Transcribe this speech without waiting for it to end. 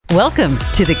Welcome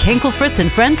to the Kenkel Fritz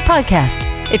and Friends podcast.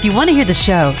 If you want to hear the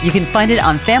show, you can find it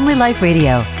on Family Life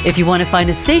Radio. If you want to find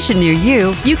a station near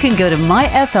you, you can go to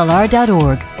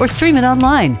myflr.org or stream it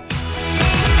online.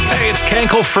 Hey, it's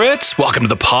Kenkel Fritz. Welcome to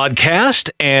the podcast.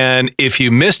 And if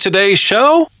you missed today's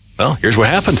show, well, here's what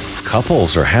happened.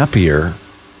 Couples are happier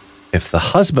if the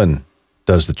husband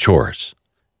does the chores.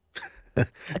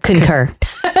 Concur.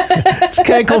 It's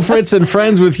Kenkel Fritz and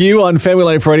Friends with you on Family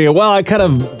Life Radio. Well, I kind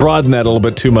of broadened that a little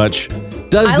bit too much.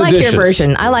 I like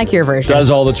your version. Does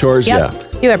all the chores? Yep.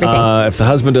 Yeah. Do everything. If the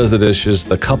husband does the dishes,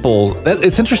 the couple,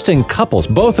 it's interesting, couples,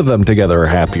 both of them together are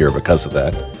happier because of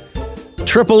that.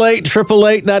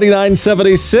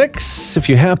 888-888-9976. If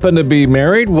you happen to be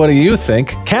married, what do you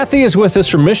think? Kathy is with us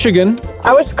from Michigan.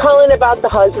 I was calling about the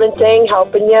husband thing,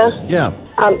 helping you. Yeah.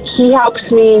 He helps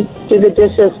me do the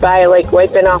dishes by,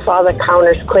 wiping off all the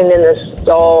counters, cleaning the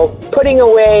stove, putting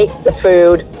away the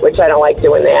food, which I don't like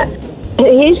doing that.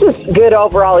 He's just good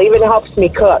overall. He even helps me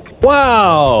cook.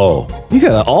 Wow. You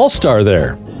got an all-star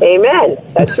there. Amen.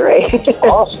 That's right.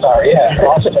 All-star, yeah.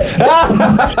 All-star.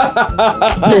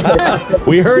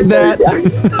 We heard that.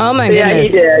 Oh, my Yeah,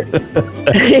 goodness.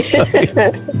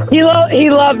 he did.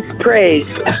 He loves praise.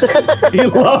 He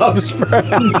loves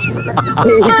praise.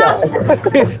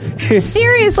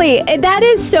 Seriously, that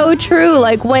is so true.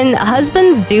 Like when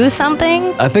husbands do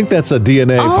something. I think that's a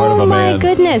DNA part of a man. Oh, my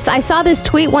goodness. I saw this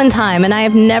tweet one time and I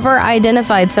have never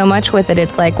identified so much with it.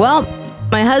 It's like, well,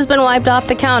 my husband wiped off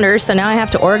the counter, so now I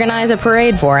have to organize a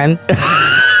parade for him.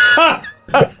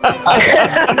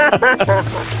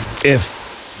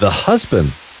 If the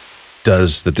husband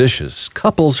does the dishes,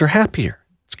 couples are happier.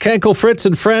 It's Kenkel Fritz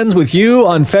and Friends with you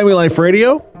on Family Life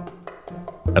Radio.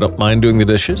 I don't mind doing the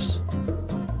dishes.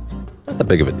 Not that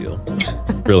big of a deal,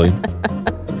 really.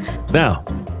 Now,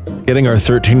 getting our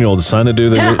 13-year-old son to do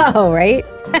the... Oh, right?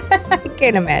 I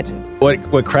can't imagine.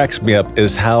 What cracks me up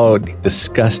is how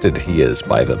disgusted he is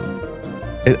by them.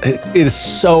 It is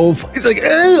so... It's like,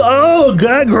 oh,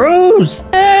 God, gross.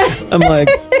 I'm like,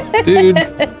 dude,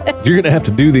 you're going to have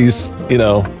to do these,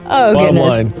 Oh, bottom goodness.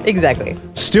 line. Exactly.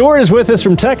 Stuart is with us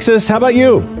from Texas. How about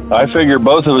you? I figure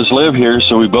both of us live here,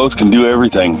 so we both can do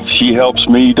everything. She helps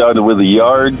me with the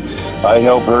yard. I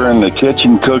help her in the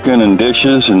kitchen, cooking and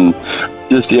dishes, and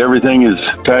just everything is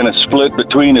kind of split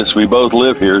between us. We both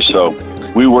live here, so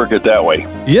we work it that way.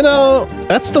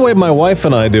 That's the way my wife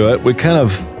and I do it.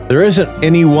 There isn't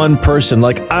any one person,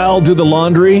 like, I'll do the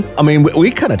laundry. I mean,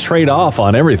 we kind of trade off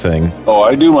on everything. Oh,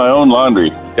 I do my own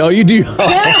laundry. Oh, you do?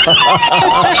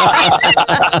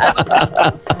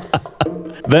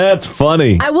 That's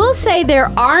funny. I will say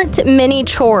there aren't many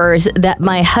chores that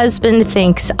my husband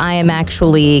thinks I am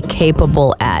actually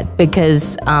capable at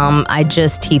because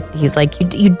he's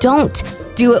like, you don't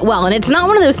do it well. And it's not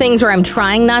one of those things where I'm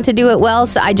trying not to do it well.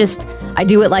 So I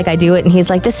do it like I do it. And he's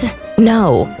like,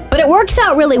 no. But it works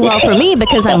out really well for me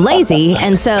because I'm lazy.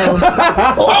 And so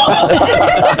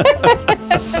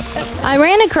I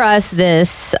ran across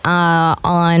this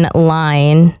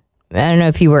online. I don't know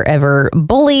if you were ever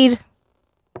bullied.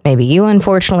 Maybe you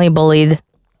unfortunately bullied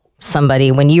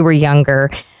somebody when you were younger.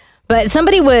 But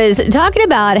somebody was talking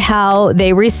about how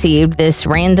they received this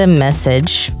random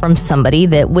message from somebody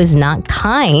that was not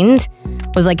kind.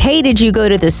 Was like, hey, did you go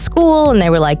to this school? And they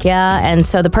were like, yeah. And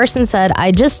so the person said,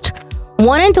 I just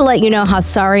wanted to let you know how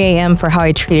sorry I am for how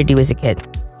I treated you as a kid.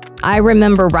 I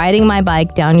remember riding my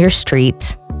bike down your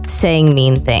street saying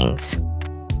mean things.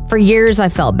 For years, I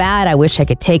felt bad. I wish I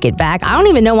could take it back. I don't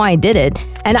even know why I did it.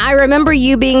 And I remember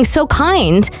you being so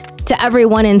kind to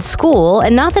everyone in school.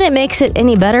 And not that it makes it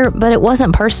any better, but it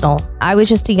wasn't personal. I was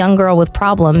just a young girl with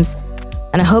problems.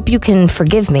 And I hope you can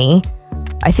forgive me.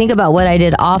 I think about what I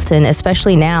did often,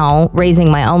 especially now,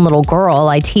 raising my own little girl.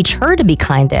 I teach her to be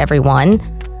kind to everyone.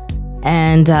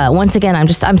 And once again, I'm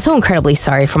so incredibly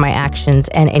sorry for my actions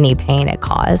and any pain it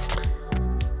caused.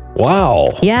 Wow.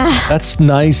 Yeah. That's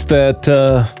nice that,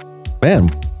 man,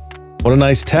 what a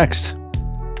nice text.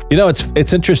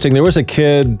 It's interesting. There was a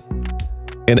kid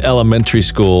in elementary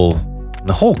school,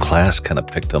 the whole class kind of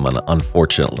picked him,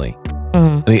 unfortunately.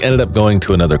 And he ended up going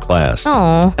to another class.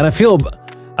 Oh. And I feel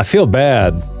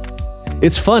bad.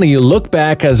 It's funny, you look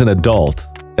back as an adult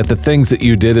at the things that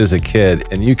you did as a kid,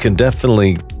 and you can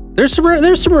definitely... There's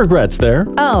some regrets there.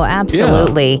 Oh,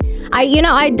 absolutely. Yeah.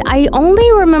 I only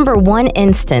remember one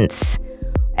instance,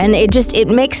 and it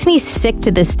makes me sick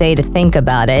to this day to think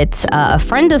about it. A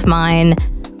friend of mine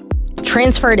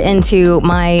transferred into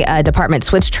my department,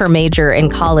 switched her major in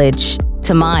college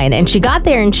to mine, and she got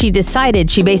there and she decided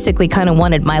she basically kind of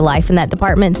wanted my life in that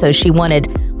department. So she wanted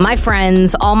my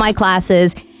friends, all my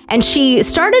classes, and she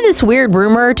started this weird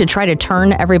rumor to try to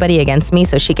turn everybody against me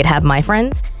so she could have my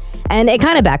friends. And it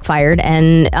kind of backfired.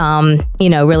 And,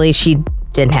 really she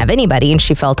didn't have anybody and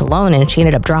she felt alone and she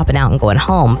ended up dropping out and going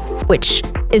home, which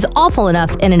is awful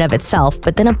enough in and of itself.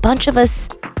 But then a bunch of us,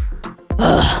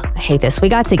 I hate this. We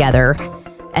got together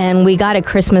and we got a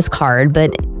Christmas card,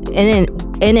 but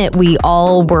in it, we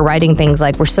all were writing things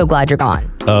like, we're so glad you're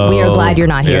gone. We are glad you're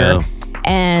not here. Yeah.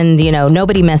 And,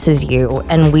 nobody misses you.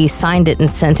 And we signed it and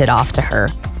sent it off to her.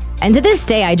 And to this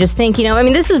day, I just think,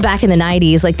 this was back in the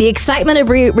 90s, like the excitement of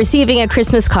receiving a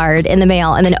Christmas card in the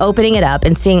mail and then opening it up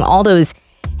and seeing all those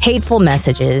hateful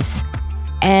messages.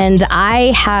 And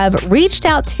I have reached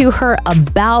out to her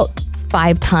about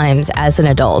 5 times as an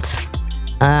adult.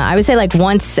 I would say like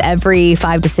once every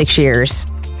 5 to 6 years,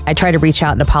 I try to reach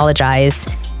out and apologize.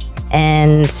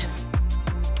 And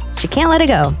she can't let it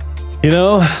go.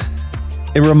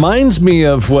 It reminds me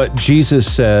of what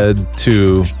Jesus said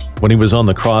to when he was on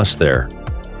the cross there.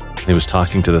 He was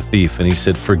talking to the thief and he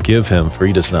said, forgive him, for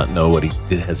he does not know what he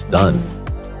has done.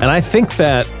 And I think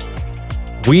that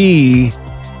we,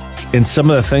 in some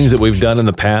of the things that we've done in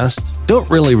the past, don't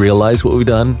really realize what we've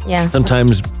done. Yeah.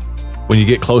 Sometimes when you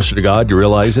get closer to God, you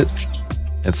realize it.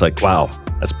 It's like, wow,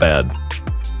 that's bad.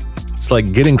 It's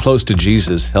like getting close to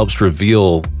Jesus helps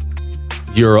reveal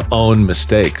your own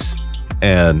mistakes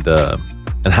and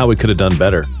how we could have done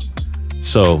better.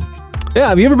 So, yeah,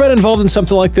 have you ever been involved in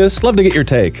something like this? Love to get your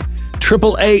take.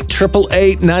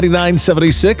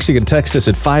 888-888-9976. You can text us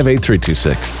at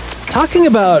 58326. Talking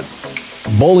about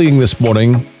bullying this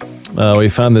morning, we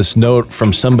found this note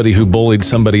from somebody who bullied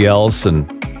somebody else and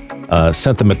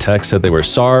sent them a text, said they were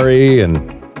sorry.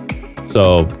 And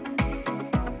so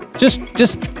just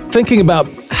thinking about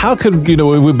how could,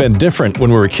 we've been different when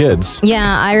we were kids.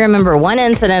 Yeah, I remember one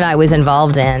incident I was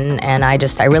involved in, and I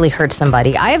really hurt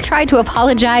somebody. I have tried to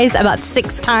apologize about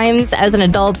 6 times as an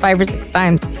adult, 5 or 6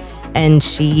 times, and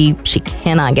she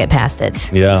cannot get past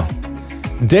it. Yeah.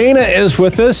 Dana is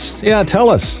with us. Yeah,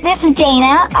 tell us. This is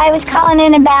Dana. I was calling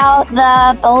in about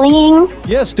the bullying.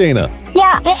 Yes, Dana.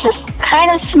 Yeah, this is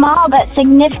kind of small but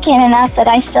significant enough that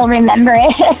I still remember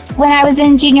it. When I was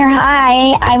in junior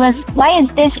high, why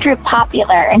is this group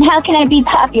popular? And how can I be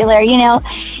popular, And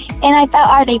I thought,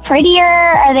 are they prettier?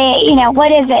 Are they,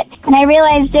 what is it? And I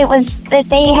realized it was that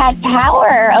they had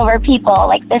power over people,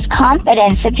 like this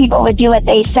confidence that people would do what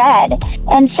they said.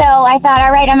 And so I thought,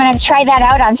 all right, I'm going to try that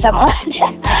out on someone.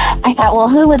 I thought, well,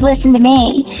 who would listen to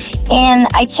me? And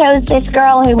I chose this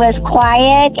girl who was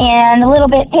quiet and a little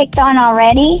bit picked on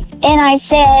already. And I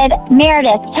said,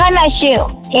 Meredith, tie my shoe.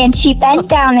 And she bent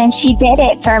down and she did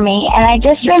it for me. And I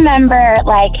just remember,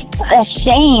 like, the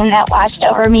shame that washed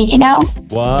over me,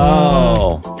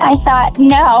 Wow. I thought,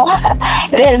 no,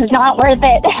 it is not worth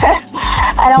it.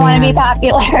 I don't want to be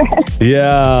popular.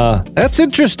 Yeah, that's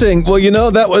interesting.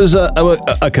 Well, that was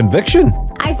a conviction.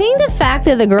 I think the fact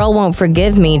that the girl won't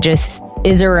forgive me just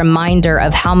is a reminder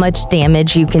of how much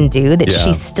damage you can do, that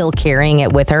she's still carrying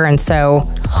it with her. And so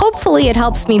hopefully it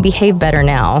helps me behave better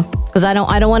now, because I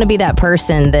don't want to be that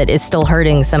person that is still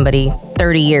hurting somebody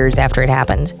 30 years after it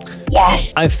happened.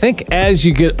 Yes. I think as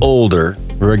you get older,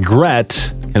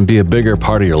 regret can be a bigger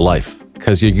part of your life,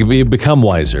 because you become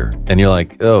wiser and you're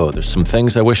like, oh, there's some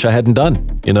things I wish I hadn't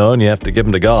done, and you have to give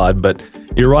them to God. But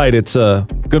you're right. It's a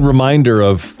good reminder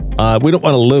of we don't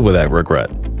want to live with that regret.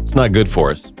 It's not good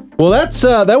for us. Well, that's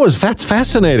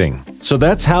fascinating. So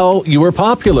that's how you were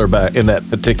popular back in that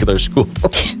particular school.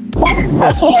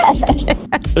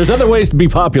 There's other ways to be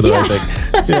popular, I think.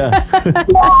 Yeah.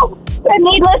 Well,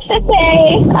 needless to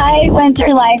say, I went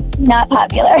through life not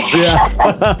popular. Yeah.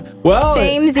 Well,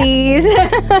 Samesies.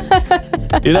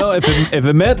 if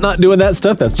it meant not doing that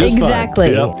stuff, that's just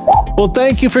exactly. Fine. Well,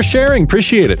 thank you for sharing.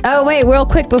 Appreciate it. Oh, wait, real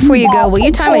quick before you go, will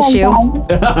you tie my shoe?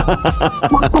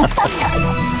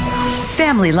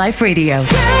 Family Life Radio.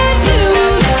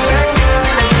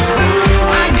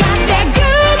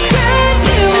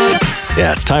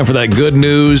 Yeah, it's time for that good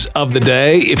news of the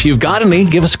day. If you've got any,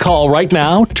 give us a call right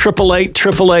now,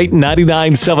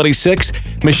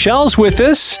 888-888-9976. Michelle's with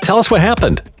us. Tell us what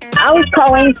happened. I was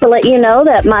calling to let you know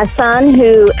that my son,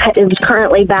 who is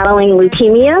currently battling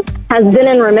leukemia, has been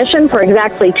in remission for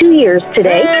exactly 2 years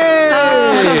today.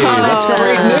 Hey, that's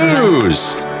great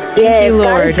news. Yeah, you,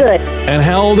 Lord. Good. And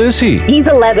how old is he? He's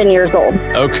 11 years old.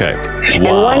 Okay. and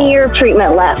 1 year of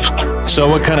treatment left. So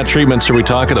what kind of treatments are we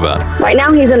talking about? Right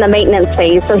now he's in the maintenance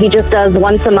phase, so he just does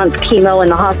once a month chemo in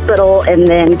the hospital and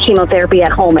then chemotherapy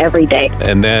at home every day.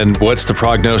 And then what's the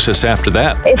prognosis after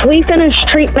that? If we finish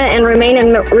treatment and remain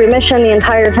in remission the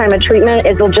entire time of treatment,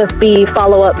 it'll just be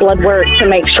follow-up blood work to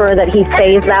make sure that he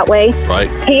stays that way. Right.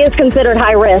 He is considered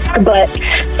high risk, but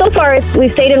so far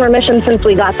we've stayed in remission since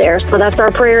we got there. So that's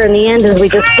our prayer in the end, is we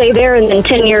just stay there, and then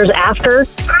 10 years after,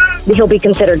 he'll be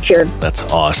considered cured. That's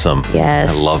awesome. Yes.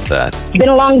 I love that. It's been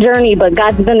a long journey, but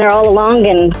God's been there all along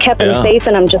and kept him safe,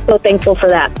 and I'm just so thankful for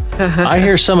that. I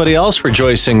hear somebody else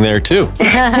rejoicing there too.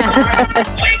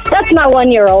 That's my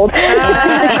 1 year old.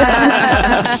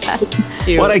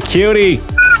 What a cutie.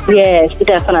 Yes,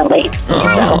 definitely.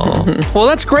 Oh. Well,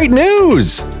 that's great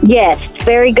news. Yes,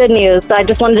 very good news. So I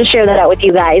just wanted to share that out with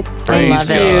you guys. Praise Love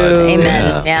God. it.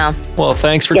 Amen. Yeah. Yeah. Well,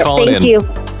 thanks for Yes, calling in. thank you.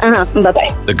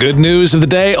 Bye-bye. The good news of the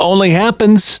day only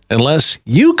happens unless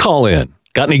you call in.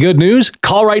 Got any good news?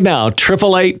 Call right now.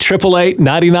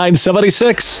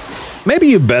 888-888-9976. Maybe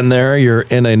you've been there. You're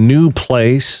in a new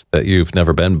place that you've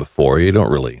never been before. You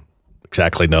don't really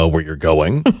exactly know where you're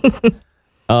going.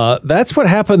 That's what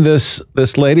happened to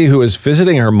this lady who was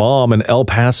visiting her mom in El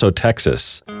Paso,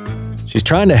 Texas. She's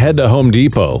trying to head to Home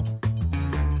Depot.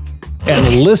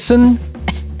 And listen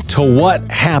to what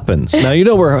happens. Now, you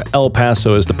know where El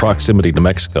Paso is, the proximity to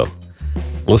Mexico.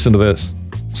 Listen to this.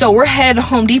 So we're headed to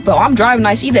Home Depot. I'm driving.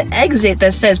 I see the exit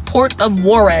that says Port of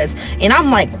Juarez. And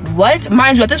I'm like, what?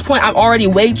 Mind you, at this point, I'm already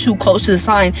way too close to the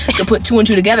sign to put two and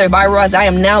two together. But I realize I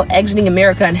am now exiting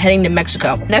America and heading to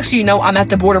Mexico. Next thing you know, I'm at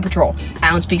the Border Patrol. I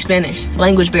don't speak Spanish.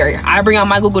 Language barrier. I bring out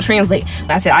my Google Translate.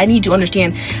 And I said, I need to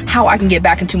understand how I can get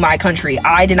back into my country.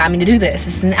 I did not mean to do this.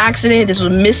 This is an accident. This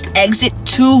was a missed exit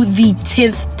to the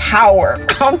 10th power.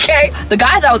 Okay? The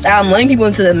guy that was letting people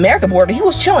into the America border, he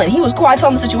was chilling. He was cool. I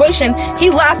told him the situation. He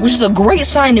laughed, which is a great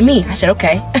sign to me. I said,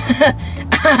 okay.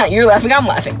 You're laughing, I'm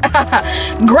laughing.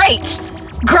 Great.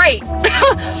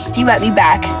 He let me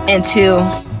back into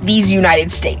these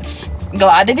United States.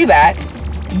 Glad to be back.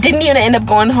 Didn't even end up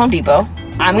going to Home Depot.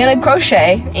 I'm gonna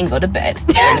crochet and go to bed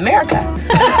in America.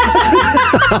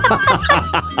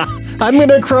 I'm going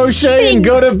to crochet and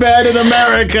go to bed in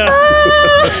America.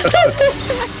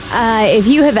 If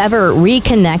you have ever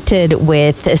reconnected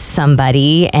with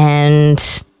somebody and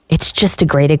it's just a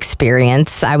great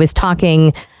experience. I was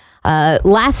talking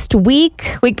last week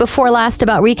before last,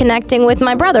 about reconnecting with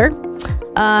my brother.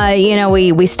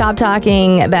 We stopped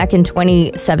talking back in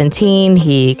 2017.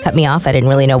 He cut me off. I didn't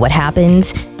really know what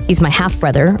happened. He's my half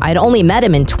brother. I'd only met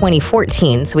him in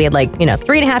 2014. So we had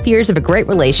 3.5 years of a great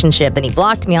relationship. Then he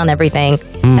blocked me on everything.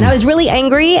 And I was really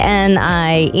angry, and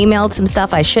I emailed some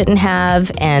stuff I shouldn't have.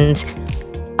 And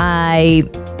I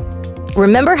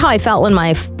remember how I felt when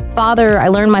I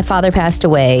learned my father passed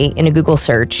away in a Google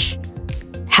search,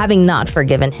 having not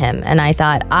forgiven him. And I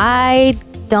thought, I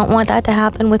don't want that to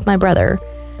happen with my brother.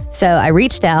 So I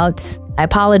reached out, I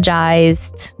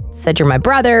apologized, said, you're my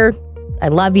brother, I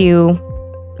love you.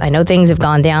 I know things have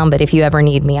gone down, but if you ever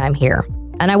need me, I'm here.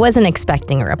 And I wasn't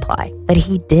expecting a reply, but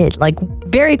he did,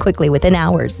 very quickly, within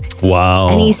hours. Wow.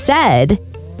 And he said,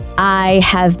 I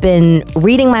have been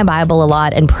reading my Bible a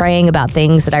lot and praying about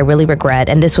things that I really regret,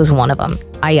 and this was one of them.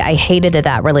 I hated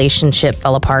that relationship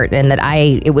fell apart and that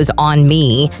it was on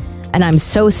me, and I'm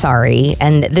so sorry,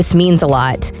 and this means a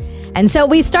lot. And so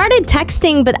we started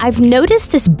texting, but I've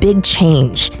noticed this big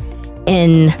change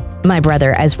in my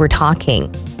brother as we're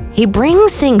talking. He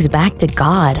brings things back to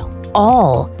God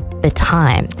all the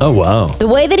time. Oh, wow. The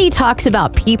way that he talks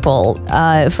about people,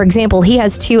 for example, he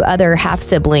has two other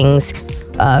half-siblings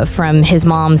from his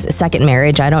mom's second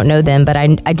marriage. I don't know them, but I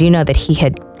do know that he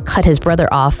had cut his brother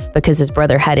off because his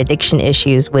brother had addiction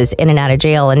issues, was in and out of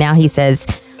jail. And now he says,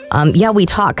 we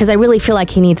talk because I really feel like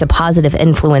he needs a positive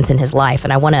influence in his life.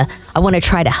 And I want to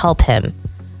try to help him.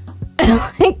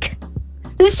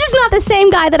 This is just not the same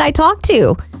guy that I talked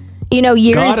to.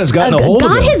 Years God has gotten a hold of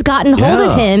him. God has gotten hold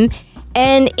of him.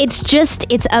 And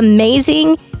it's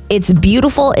amazing. It's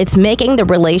beautiful. It's making the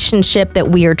relationship that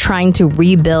we are trying to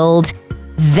rebuild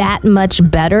that much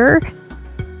better.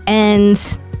 And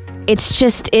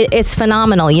it's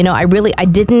phenomenal. I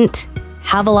didn't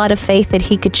have a lot of faith that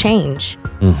he could change.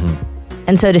 Mm-hmm.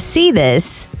 And so to see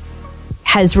this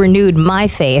has renewed my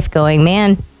faith, going,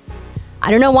 man,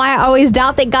 I don't know why I always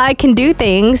doubt that God can do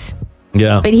things.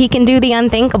 Yeah. But he can do the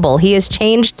unthinkable. He has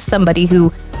changed somebody who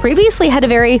previously had a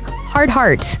very hard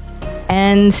heart.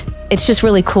 And it's just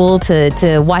really cool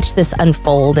to watch this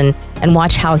unfold and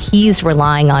watch how he's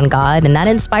relying on God. And that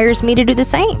inspires me to do the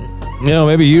same.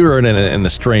 Maybe you are in a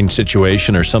strange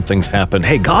situation or something's happened.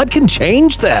 Hey, God can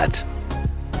change that.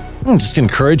 Just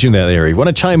encouraging that area. You want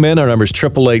to chime in? Our number is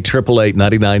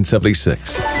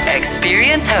 888-888-9976.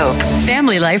 Experience hope.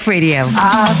 Family Life Radio.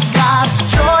 I've got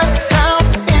joy down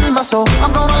in my soul.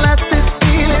 I'm gonna let this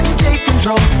feeling take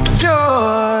control.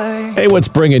 Joy. Hey, what's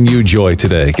bringing you joy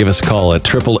today? Give us a call at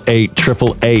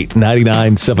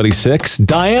 888-888-9976.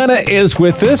 Diana is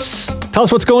with us. Tell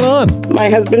us what's going on. My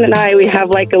husband and I, we have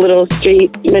like a little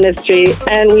street ministry,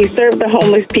 and we serve the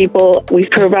homeless people. We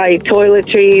provide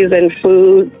toiletries and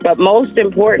food, but most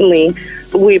importantly,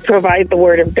 we provide the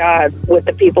Word of God with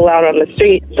the people out on the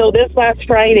street. So this last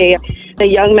Friday, a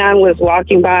young man was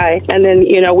walking by, and then,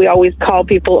 we always call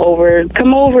people over,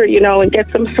 come over, and get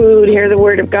some food, hear the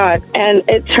Word of God. And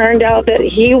it turned out that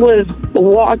he was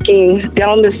walking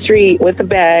down the street with a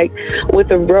bag,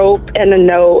 with a rope and a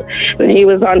note, and he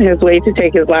was on his way to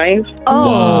take his life.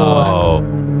 Oh.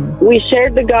 We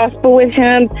shared the gospel with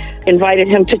him, invited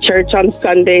him to church on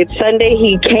Sunday. Sunday,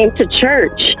 he came to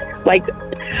church.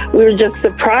 We were just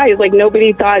surprised.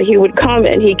 Nobody thought he would come,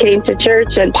 and he came to church,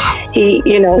 and he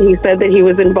said that he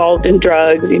was involved in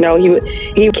drugs. He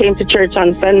came to church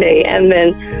on Sunday, and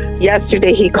then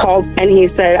yesterday he called and he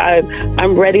said,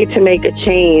 I'm ready to make a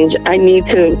change. I need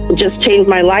to just change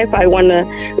my life. I want to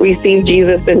receive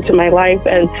Jesus into my life,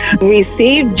 and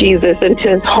receive Jesus into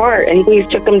his heart. And we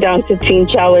took him down to Teen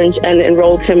Challenge and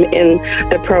enrolled him in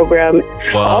the program.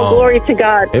 Wow. All glory to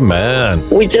God. Amen.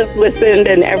 We just listened,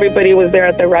 and everybody was there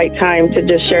at the right time to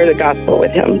just share the gospel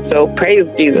with him. So praise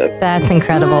Jesus. That's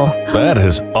incredible. That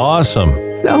is awesome.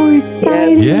 So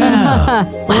exciting. Yeah.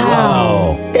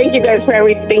 Wow. Thank you guys for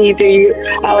everything you do.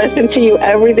 I listen to you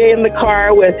every day in the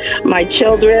car with my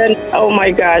children. Oh my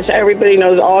gosh, everybody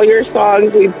knows all your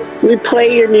songs. We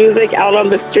play your music out on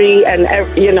the street, and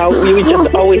we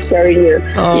just always sharing your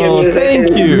music. Thank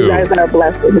and you. You guys are a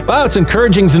blessing. Wow, it's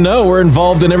encouraging to know we're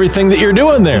involved in everything that you're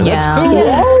doing there. Yeah. That's cool.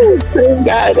 Yes, praise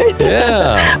God.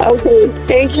 Yeah. Okay,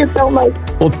 thank you so much.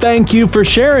 Well, thank you for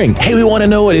sharing. Hey, we want to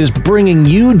know what is bringing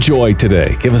you joy today.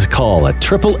 Give us a call at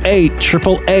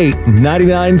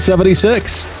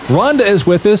 888-888-9976. Rhonda is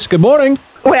with us. Good morning.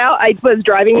 Well, I was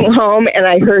driving home and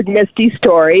I heard Mysti's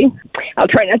story. I'll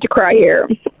try not to cry here.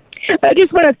 I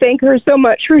just want to thank her so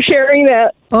much for sharing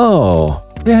that. Oh,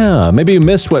 yeah. Maybe you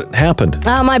missed what happened.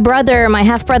 My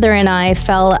half-brother and I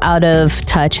fell out of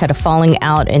touch, had a falling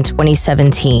out in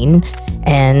 2017,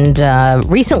 and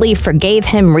recently forgave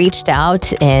him, reached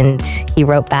out, and he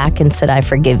wrote back and said, I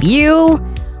forgive you.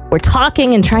 We're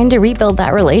talking and trying to rebuild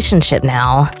that relationship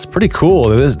now. It's pretty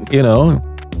cool. It is,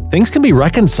 things can be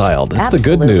reconciled. That's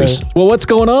Absolutely. the good news. Well, what's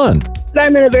going on?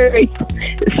 I'm in a very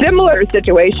similar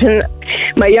situation.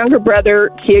 My younger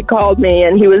brother, he had called me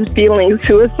and he was feeling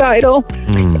suicidal.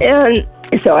 And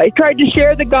so I tried to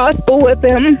share the gospel with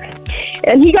him,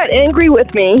 and he got angry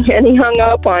with me and he hung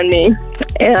up on me.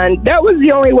 And that was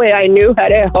the only way I knew how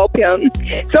to help him.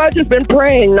 So I've just been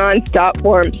praying nonstop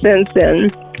for him since then,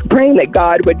 praying that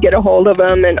God would get a hold of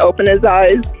him and open his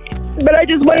eyes. But I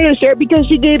just wanted to share because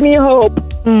she gave me hope.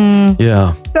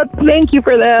 Yeah. So thank you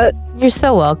for that. You're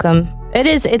so welcome.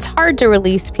 It's hard to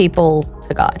release people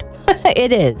to God.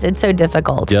 It is. It's so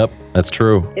difficult. Yep, that's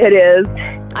true. It is.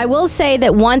 I will say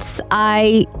that once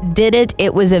I did it,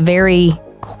 it was a very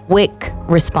quick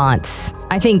response.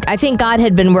 I think God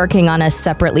had been working on us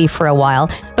separately for a while,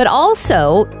 but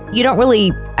also you don't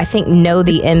really, I think, know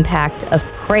the impact of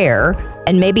prayer,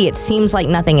 and maybe it seems like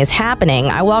nothing is happening.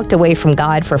 I walked away from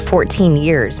God for 14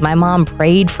 years. My mom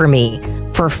prayed for me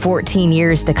for 14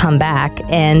 years to come back,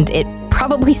 and it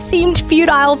probably seemed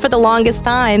futile for the longest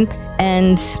time,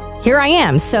 and here I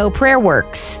am. So prayer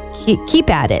works. Keep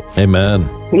at it. Amen.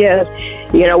 Yes.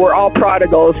 We're all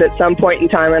prodigals at some point in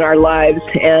time in our lives,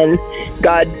 and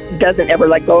God doesn't ever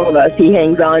let go of us. He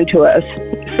hangs on to us.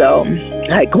 So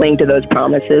I cling to those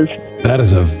promises. That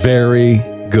is a very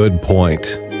good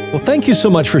point. Well, thank you so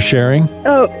much for sharing.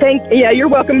 Oh, you're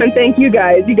welcome, and thank you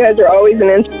guys. You guys are always an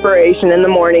inspiration in the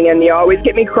morning, and you always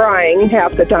get me crying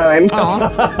half the time.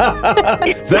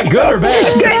 Is that good or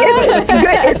bad?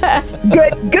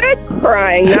 Good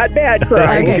crying, not bad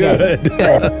crying. Okay, Good.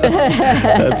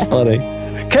 That's funny.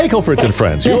 Keiko, Fritz, and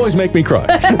Friends. You always make me cry.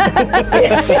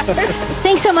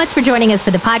 Thanks so much for joining us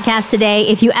for the podcast today.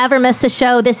 If you ever missed the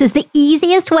show, this is the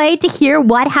easiest way to hear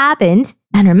what happened.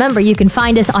 And remember, you can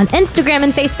find us on Instagram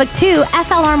and Facebook too,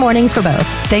 FLR Mornings for both.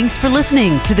 Thanks for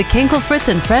listening to the Kinkle Fritz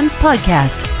and Friends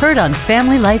podcast, heard on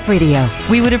Family Life Radio.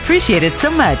 We would appreciate it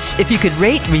so much if you could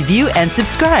rate, review, and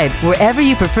subscribe wherever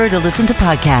you prefer to listen to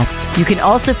podcasts. You can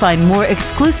also find more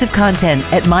exclusive content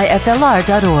at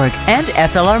myflr.org and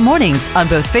FLR Mornings on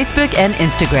both Facebook and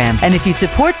Instagram. And if you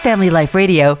support Family Life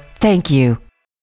Radio, thank you.